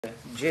the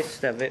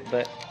gist of it,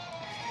 but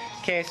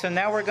okay, so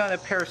now we're going to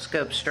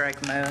periscope strike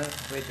mode.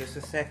 Wait just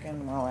a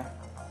second while I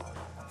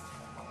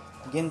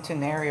get into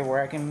an area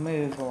where I can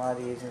move a lot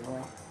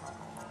easily,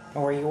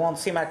 or where you won't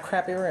see my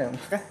crappy room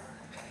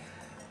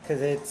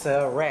because it's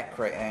a wreck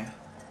right now.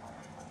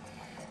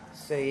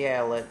 So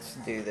yeah, let's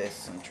do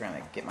this. I'm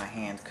trying to get my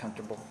hand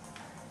comfortable.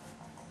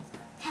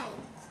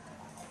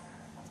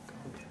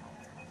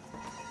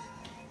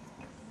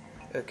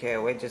 Okay,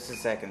 wait just a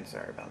second.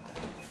 Sorry about that.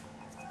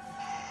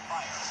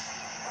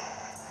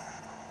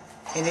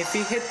 And if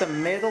you hit the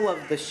middle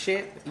of the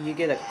ship, you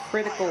get a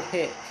critical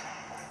hit.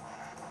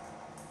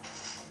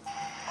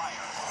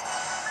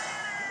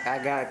 I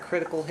got a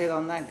critical hit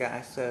on that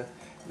guy, so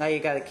now you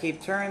gotta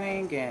keep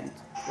turning, and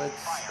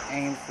let's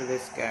aim for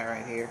this guy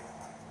right here.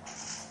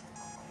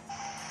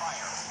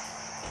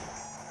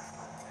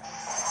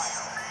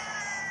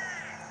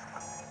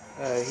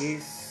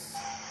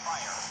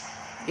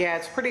 Yeah,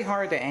 it's pretty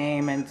hard to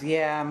aim, and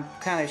yeah, I'm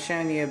kind of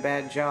showing you a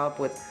bad job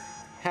with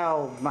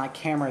how my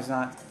camera's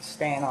not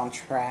staying on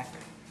track.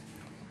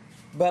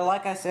 But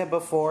like I said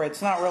before,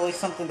 it's not really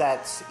something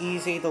that's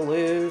easy to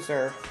lose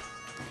or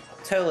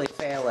totally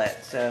fail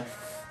at. So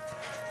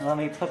let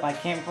me put my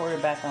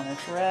camcorder back on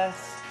its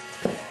rest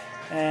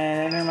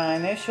and enter my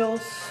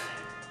initials.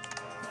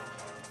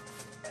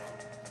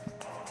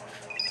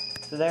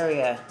 So there we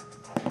go.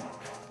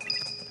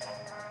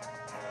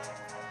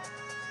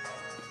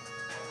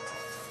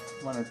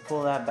 Let me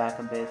pull that back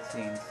a bit so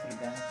you can see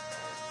that.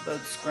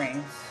 Both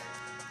screens.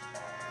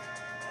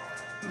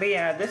 But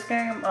yeah, this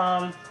game,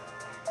 I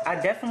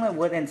definitely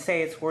wouldn't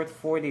say it's worth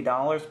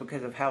 $40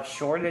 because of how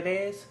short it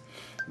is.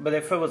 But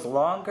if it was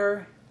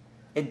longer,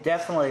 it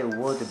definitely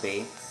would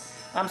be.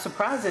 I'm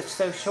surprised it's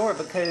so short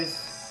because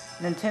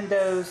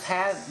Nintendo's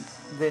had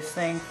this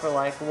thing for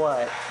like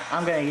what?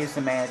 I'm going to use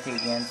the manatee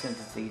again since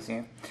it's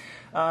easier.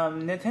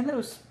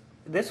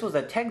 This was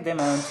a tech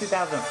demo in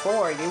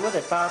 2004. You would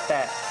have thought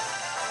that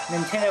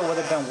Nintendo would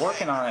have been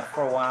working on it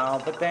for a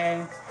while, but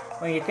then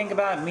when you think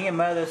about it,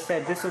 Miyamoto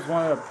said this was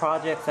one of the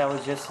projects that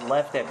was just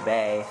left at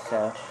bay,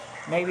 so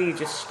maybe he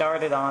just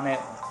started on it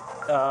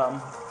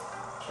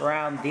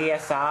around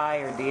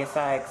DSi or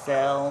DSi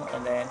XL,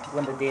 and then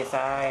when the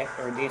DSi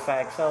or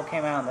DSi XL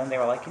came out, and then they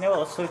were like, you know what,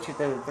 let's switch it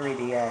to the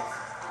 3DS.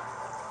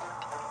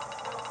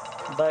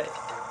 But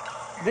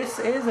this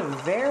is a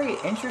very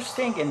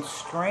interesting and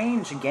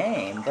strange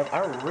game, but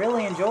I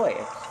really enjoy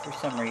it for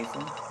some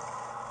reason.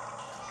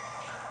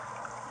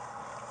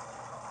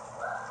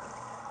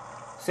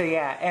 So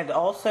yeah, and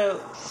also,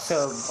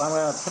 so I'm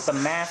going to put the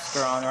master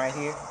on right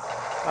here.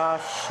 Oh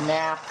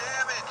snap.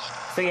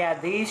 So yeah,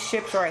 these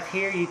ships right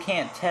here, you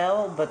can't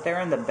tell, but they're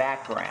in the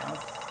background.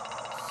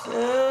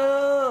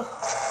 So,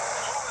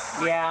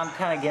 yeah, I'm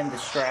kind of getting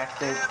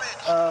distracted.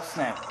 Oh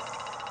snap.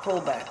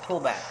 Pull back, pull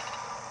back.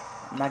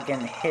 I'm not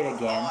getting hit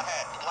again.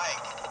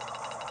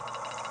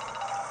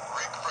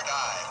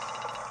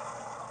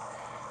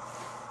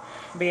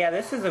 But yeah,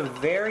 this is a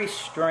very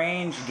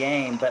strange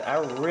game, but I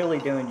really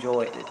do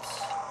enjoy it. It's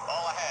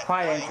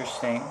quite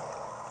interesting.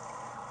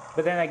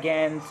 But then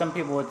again, some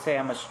people would say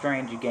I'm a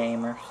strange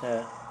gamer,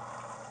 so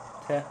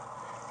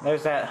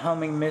there's that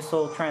homing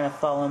missile trying to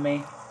follow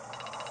me.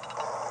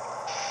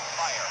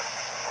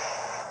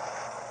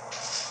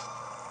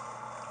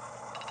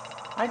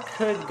 I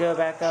could go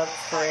back up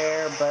for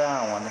air, but I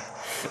don't want to.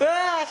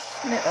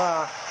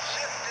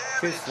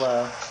 Too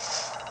slow.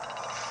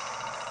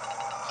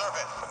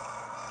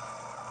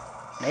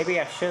 Maybe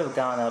I should have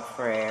gone up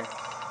for air.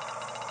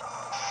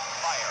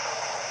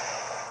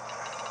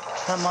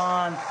 Come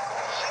on.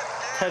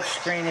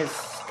 Touchscreen is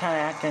kind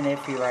of acting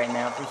iffy right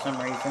now for some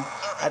reason.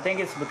 I think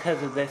it's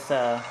because of this,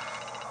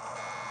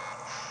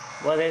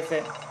 what is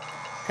it?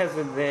 Because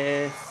of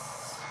this,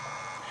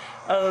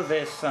 oh,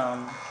 this,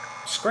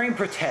 screen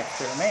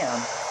protector. Man,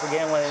 I'm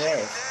forgetting what it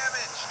is.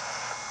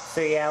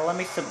 So yeah, let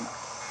me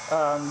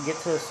get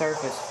to the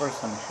surface for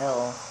some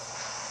health.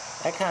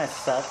 That kind of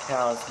sucked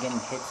how I was getting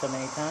hit so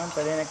many times.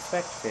 I didn't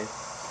expect to.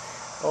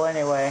 Well,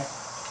 anyway.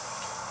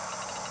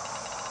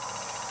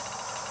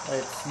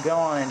 Let's go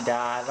on and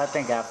dive. I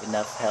think I have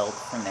enough health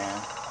for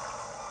now.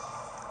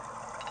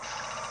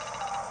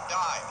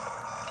 Dive.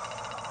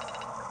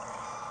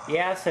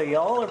 Yeah, so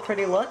y'all are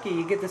pretty lucky.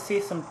 You get to see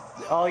some,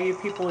 all you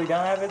people who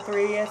don't have a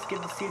 3DS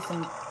get to see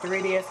some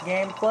 3DS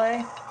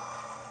gameplay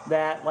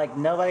that like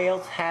nobody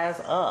else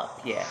has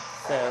up yet.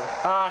 So,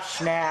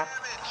 snap.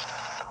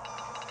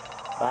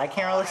 But I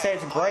can't really say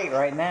it's great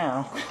right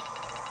now.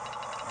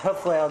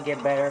 Hopefully I'll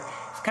get better.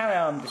 It's kind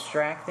of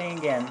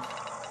distracting, and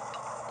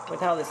with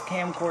how this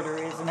camcorder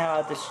is and how I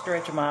have to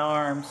stretch my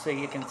arms so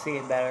you can see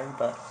it better,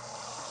 but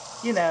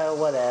you know,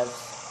 whatever.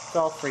 It's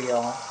all for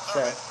y'all,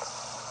 so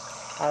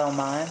I don't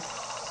mind.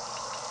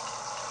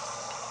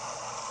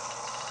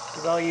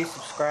 Because all you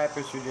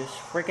subscribers are just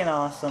freaking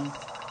awesome.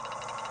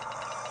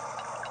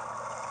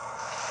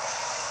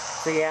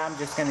 So yeah, I'm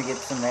just gonna get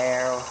some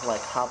air,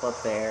 like hop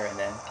up there and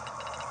then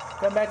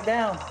come back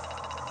down.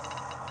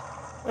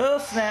 Oh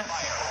snap!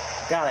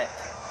 Got it.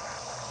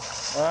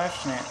 Oh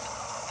snap.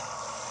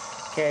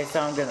 Okay, so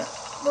I'm gonna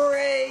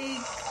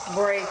brake.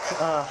 break.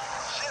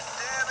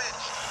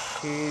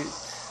 Shoot.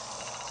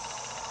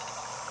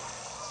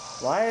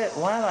 Why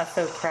am I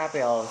so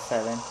crappy all of a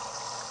sudden?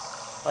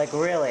 Like,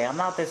 really, I'm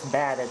not this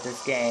bad at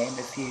this game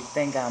if you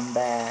think I'm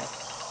bad.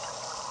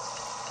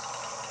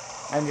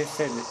 I'm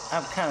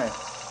kind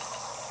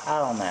of, I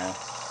don't know.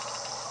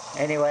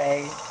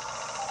 Anyway,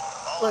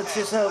 let's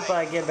just hope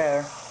I get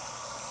better.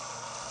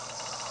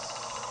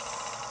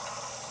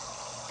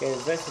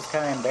 Because this is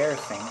kind of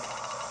embarrassing.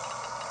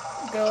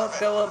 Go up,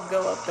 go up,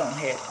 go up, don't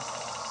hit.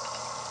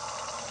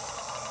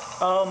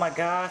 Oh my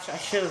gosh, I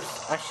should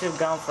have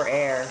gone for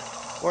air.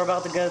 We're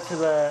about to go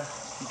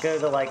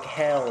to like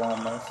hell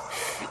almost.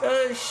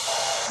 Oh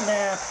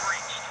snap.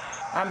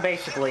 I'm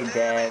basically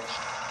dead.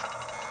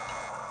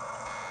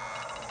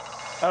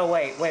 Oh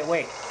wait. Oh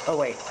wait. Oh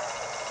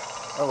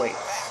wait.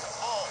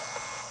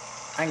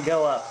 I can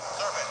go up.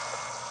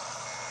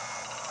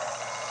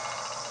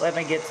 Let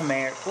me get some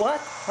air. What?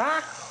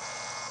 Ah!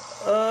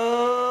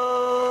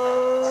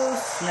 Oh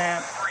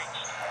snap.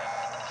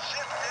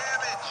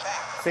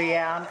 So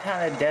yeah, I'm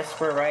kind of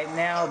desperate right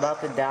now,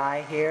 about to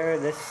die here.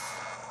 This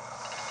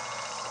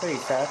pretty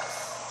sucks.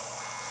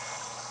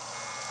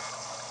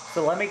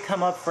 So let me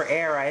come up for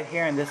air right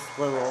here in this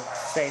little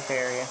safe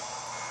area.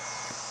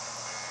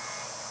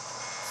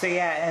 So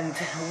yeah, and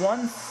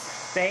one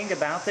thing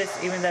about this,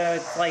 even though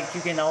it's like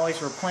you can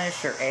always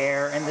replenish your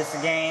air in this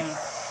game,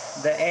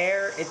 the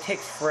air, it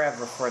takes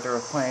forever for it to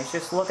replenish.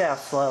 Just look how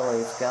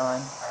slowly it's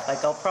going.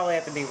 Like, I'll probably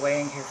have to be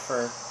waiting here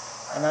for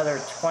another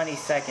 20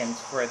 seconds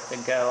for it to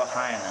go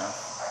high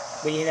enough.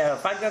 But you know,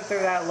 if I go through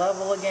that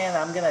level again,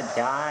 I'm gonna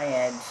die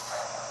and,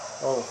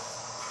 oh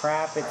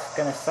crap, it's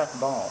gonna suck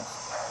balls.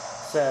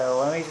 So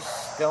let me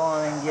just go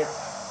on and get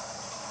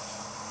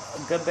a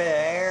good bit of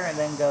air and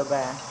then go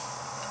back.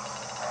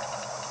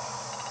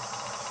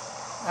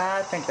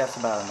 I think that's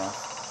about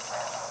enough.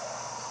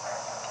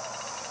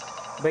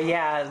 But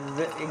yeah,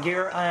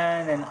 you're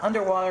on an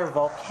underwater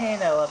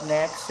volcano up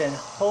next, and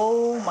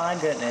oh my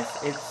goodness,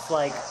 it's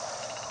like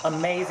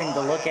amazing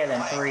to look at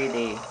in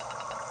 3D.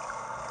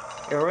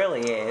 It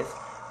really is.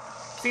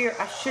 See,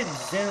 I should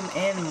zoom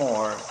in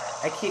more.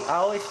 I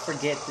always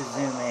forget to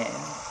zoom in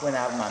when I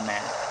have my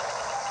map.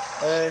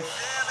 Oh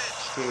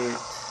shoot.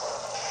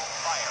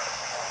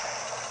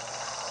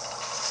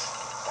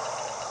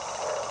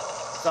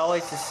 It's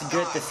always just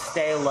good to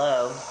stay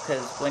low,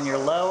 because when you're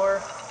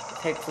lower, it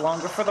takes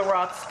longer for the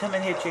rocks to come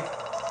and hit you.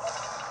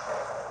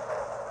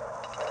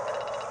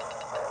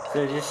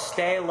 So just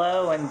stay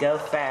low and go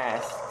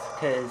fast,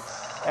 because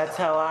that's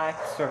how I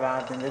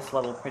survived in this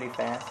level pretty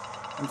fast.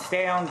 And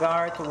stay on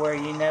guard to where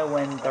you know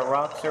when the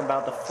rocks are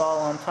about to fall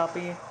on top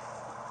of you.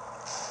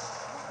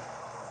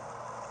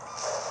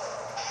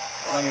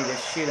 Let me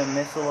just shoot a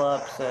missile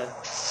up, so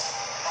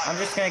I'm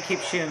just going to keep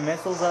shooting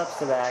missiles up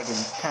so that I can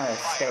kind of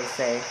stay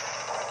safe.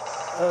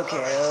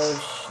 Okay, oh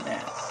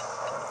snap.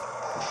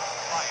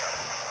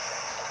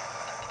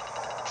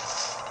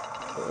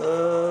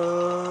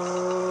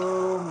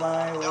 Oh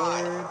my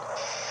word.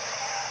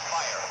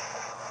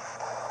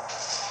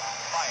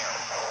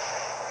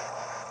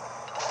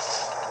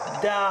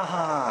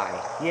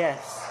 Die!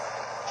 Yes.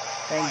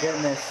 Thank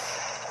goodness.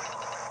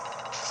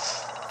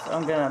 So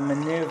I'm gonna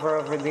maneuver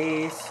over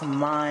these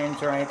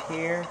mines right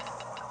here.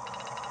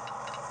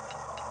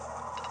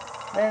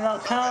 Then I'll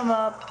come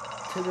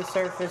up to the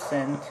surface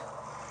and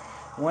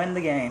win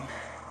the game.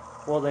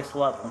 Well, this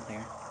level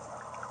here.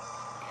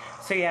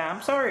 So yeah,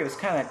 I'm sorry it was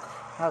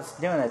I was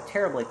doing a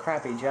terribly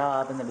crappy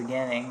job in the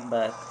beginning,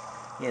 but,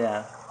 you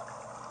know,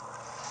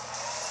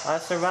 I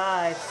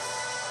survived.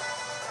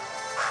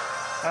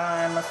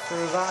 I'm a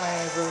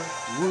survivor.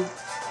 Whoop,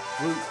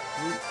 whoop,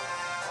 whoop.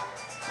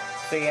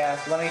 So yeah,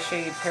 let me show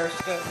you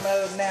periscope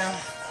mode now.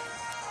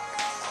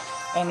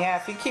 And yeah,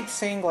 if you keep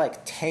seeing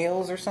like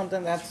Tales or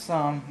something, that's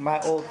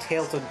my old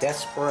Tales of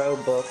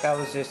Despero book. I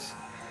was just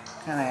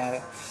kind of at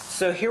it.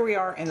 So here we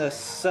are in a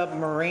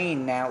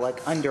submarine now,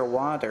 like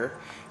underwater.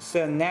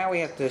 So now we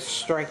have to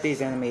strike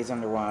these enemies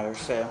underwater.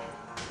 So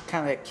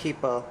kind of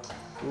keep a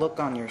look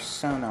on your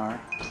sonar.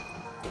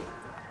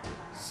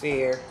 See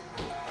here.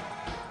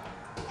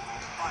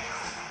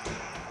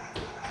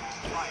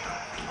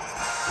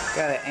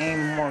 Gotta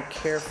aim more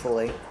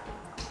carefully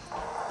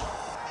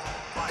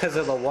because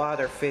of the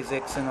water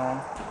physics and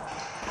all.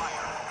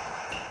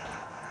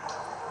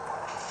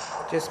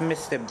 Just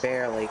missed it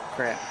barely,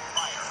 crap.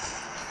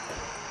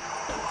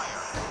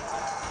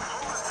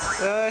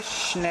 Oh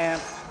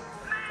snap.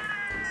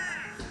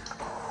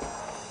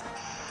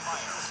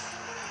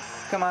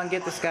 Come on,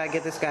 get this guy,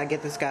 get this guy,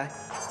 get this guy.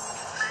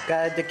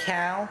 Got a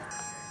decal.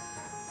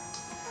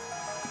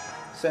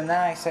 So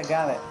nice, I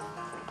got it.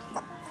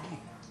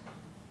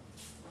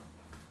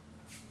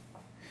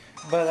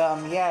 But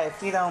yeah,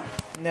 if you don't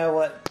know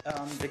what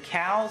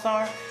decals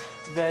are,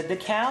 the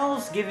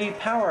decals give you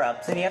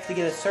power-ups, and you have to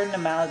get a certain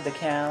amount of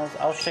decals.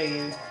 I'll show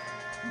you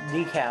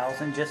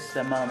decals in just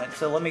a moment.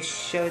 So let me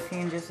show it to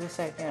you in just a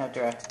second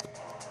after I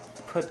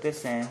put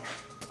this in.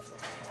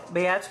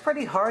 But yeah, it's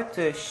pretty hard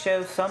to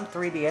show some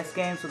 3DS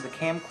games with the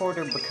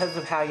camcorder because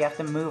of how you have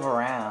to move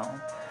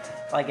around.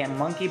 like in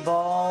Monkey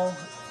Ball,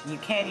 you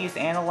can't use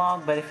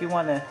analog, but if you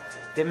want to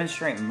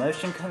demonstrate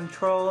motion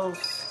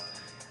controls,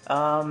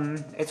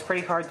 it's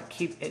pretty hard to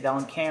keep it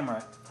on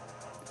camera.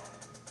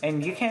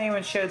 And you can't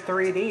even show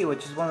 3D,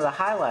 which is one of the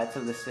highlights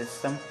of the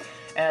system.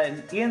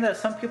 And even though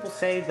some people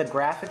say the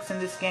graphics in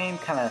this game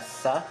kind of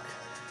suck,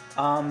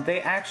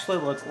 they actually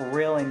look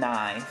really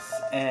nice.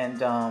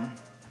 And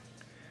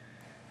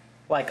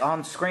like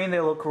on screen they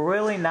look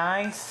really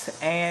nice,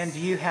 and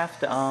you have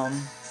to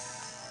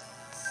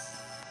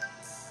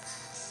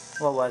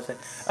what was it?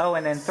 Oh,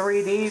 and in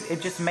 3D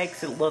it just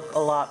makes it look a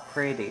lot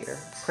prettier.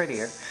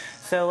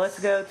 So let's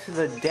go to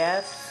the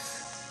depths.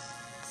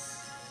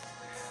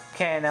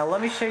 Okay, now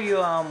let me show you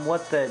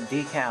what the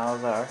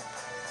decals are.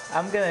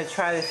 I'm gonna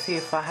try to see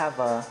if I have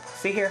a,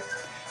 see here?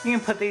 You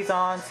can put these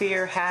on. See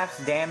here,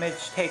 half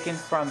damage taken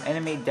from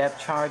enemy depth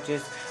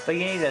charges, but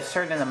you need a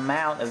certain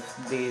amount of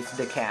these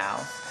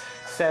decals.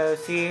 So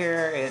see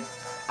here,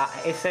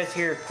 it says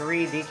here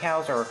 3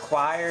 decals are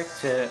required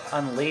to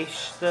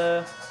unleash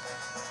the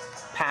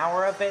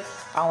power of it.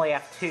 I only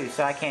have 2,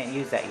 so I can't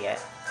use that yet.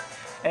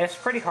 And it's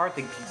pretty hard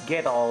to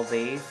get all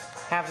these.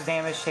 Half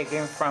damage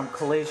taken from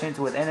collisions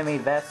with enemy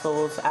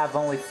vessels. I have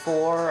only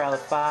 4 out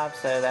of 5,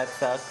 so that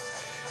sucks.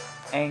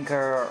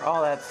 Anchor,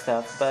 all that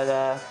stuff. But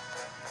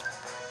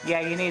yeah,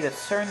 you need a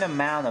certain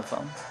amount of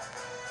them.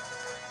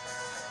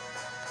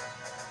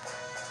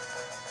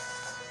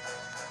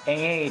 And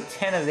you need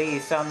 10 of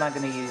these, so I'm not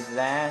going to use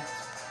that.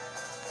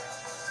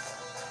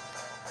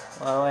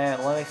 Well, let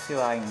me see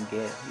what I can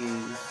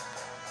use.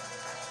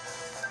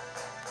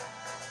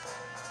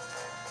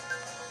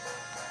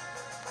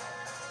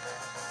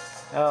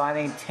 Oh, I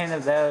need 10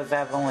 of those. I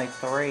have only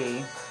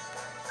 3.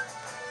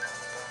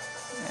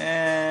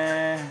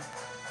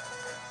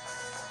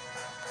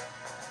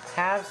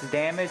 Halves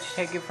damage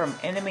taken from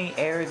enemy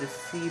air to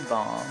sea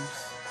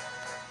bombs.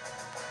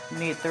 You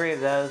need 3 of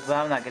those, but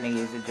I'm not going to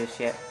use it just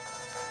yet.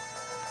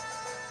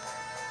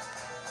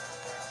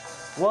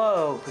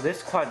 Whoa,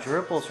 this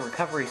quadruples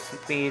recovery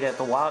speed at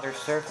the water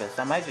surface.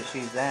 I might just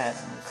use that.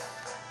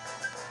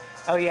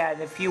 Oh yeah,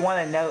 and if you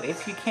want to know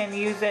if you can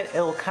use it,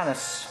 it'll kind of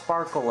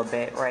sparkle a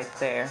bit right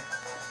there.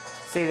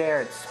 See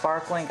there, it's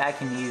sparkling. I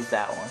can use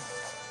that one.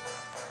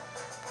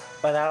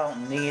 But I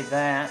don't need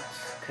that,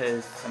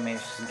 because, I mean,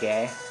 it's just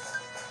gay.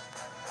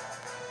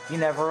 You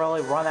never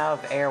really run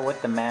out of air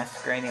with the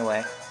masker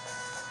anyway.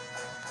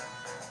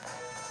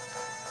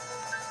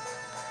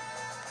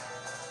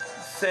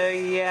 So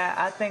yeah,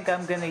 I think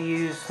I'm going to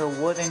use the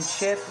wooden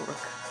chip,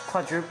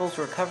 quadruples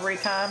recovery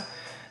time.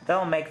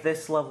 That'll make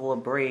this level a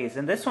breeze.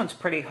 And this one's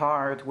pretty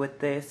hard with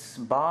this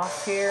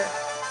boss here.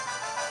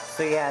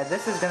 So yeah,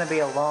 this is going to be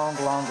a long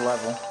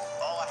level.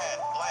 Ball ahead,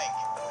 blank.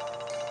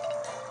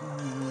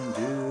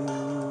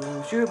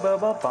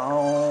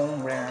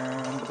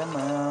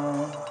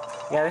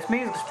 Yeah, this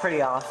music's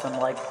pretty awesome.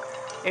 Like,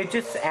 it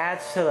just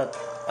adds to the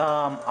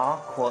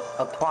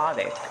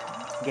aquatic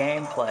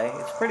gameplay.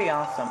 It's pretty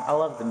awesome. I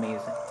love the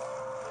music.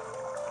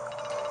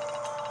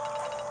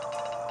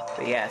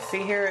 But yeah,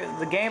 see here,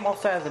 the game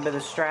also has a bit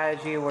of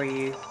strategy where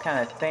you kind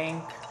of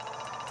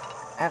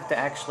have to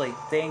actually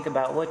think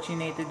about what you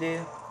need to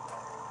do.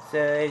 So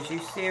as you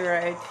see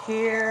right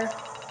here,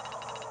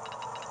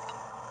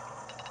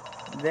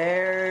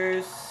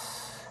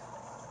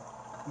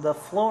 the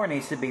floor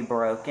needs to be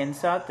broken,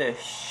 so I have to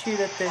shoot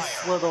at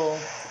this little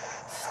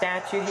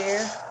statue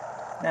here.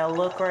 Now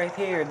look right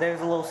here, there's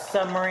a little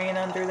submarine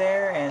under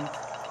there and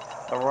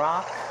a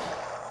rock.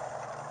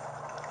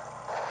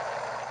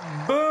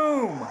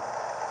 Boom!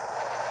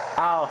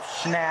 Oh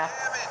snap,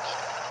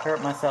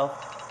 hurt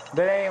myself.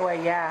 But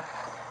anyway, yeah,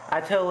 I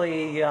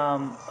totally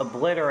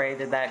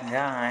obliterated that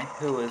guy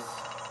who was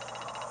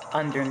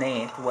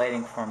underneath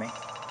waiting for me.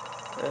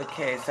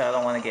 Okay, so I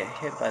don't want to get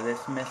hit by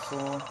this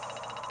missile.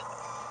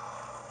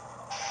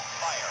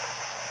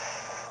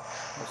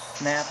 Oh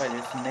snap, I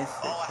just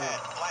missed it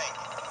too.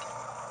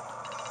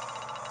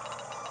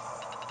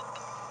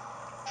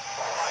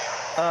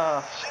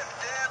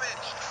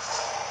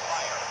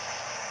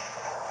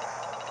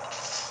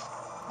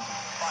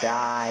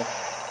 Die.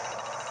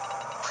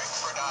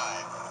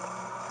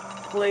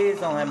 Please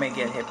don't let me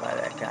get hit by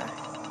that guy.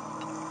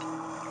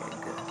 Okay,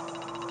 good.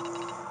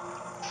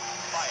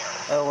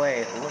 Oh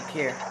wait, look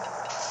here.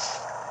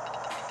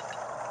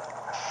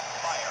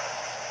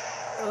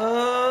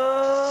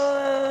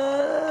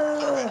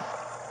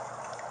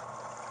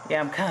 Yeah,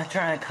 I'm kind of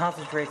trying to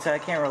concentrate, so I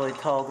can't really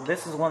talk.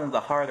 This is one of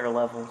the harder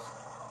levels.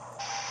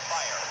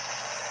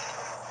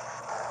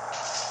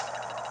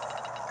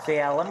 So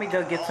yeah, let me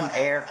go get some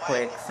air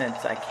quick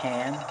since I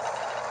can.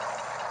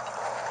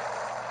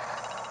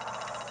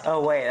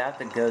 Oh wait, I have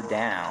to go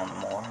down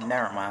more.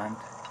 Never mind.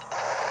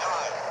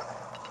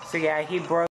 So yeah, he broke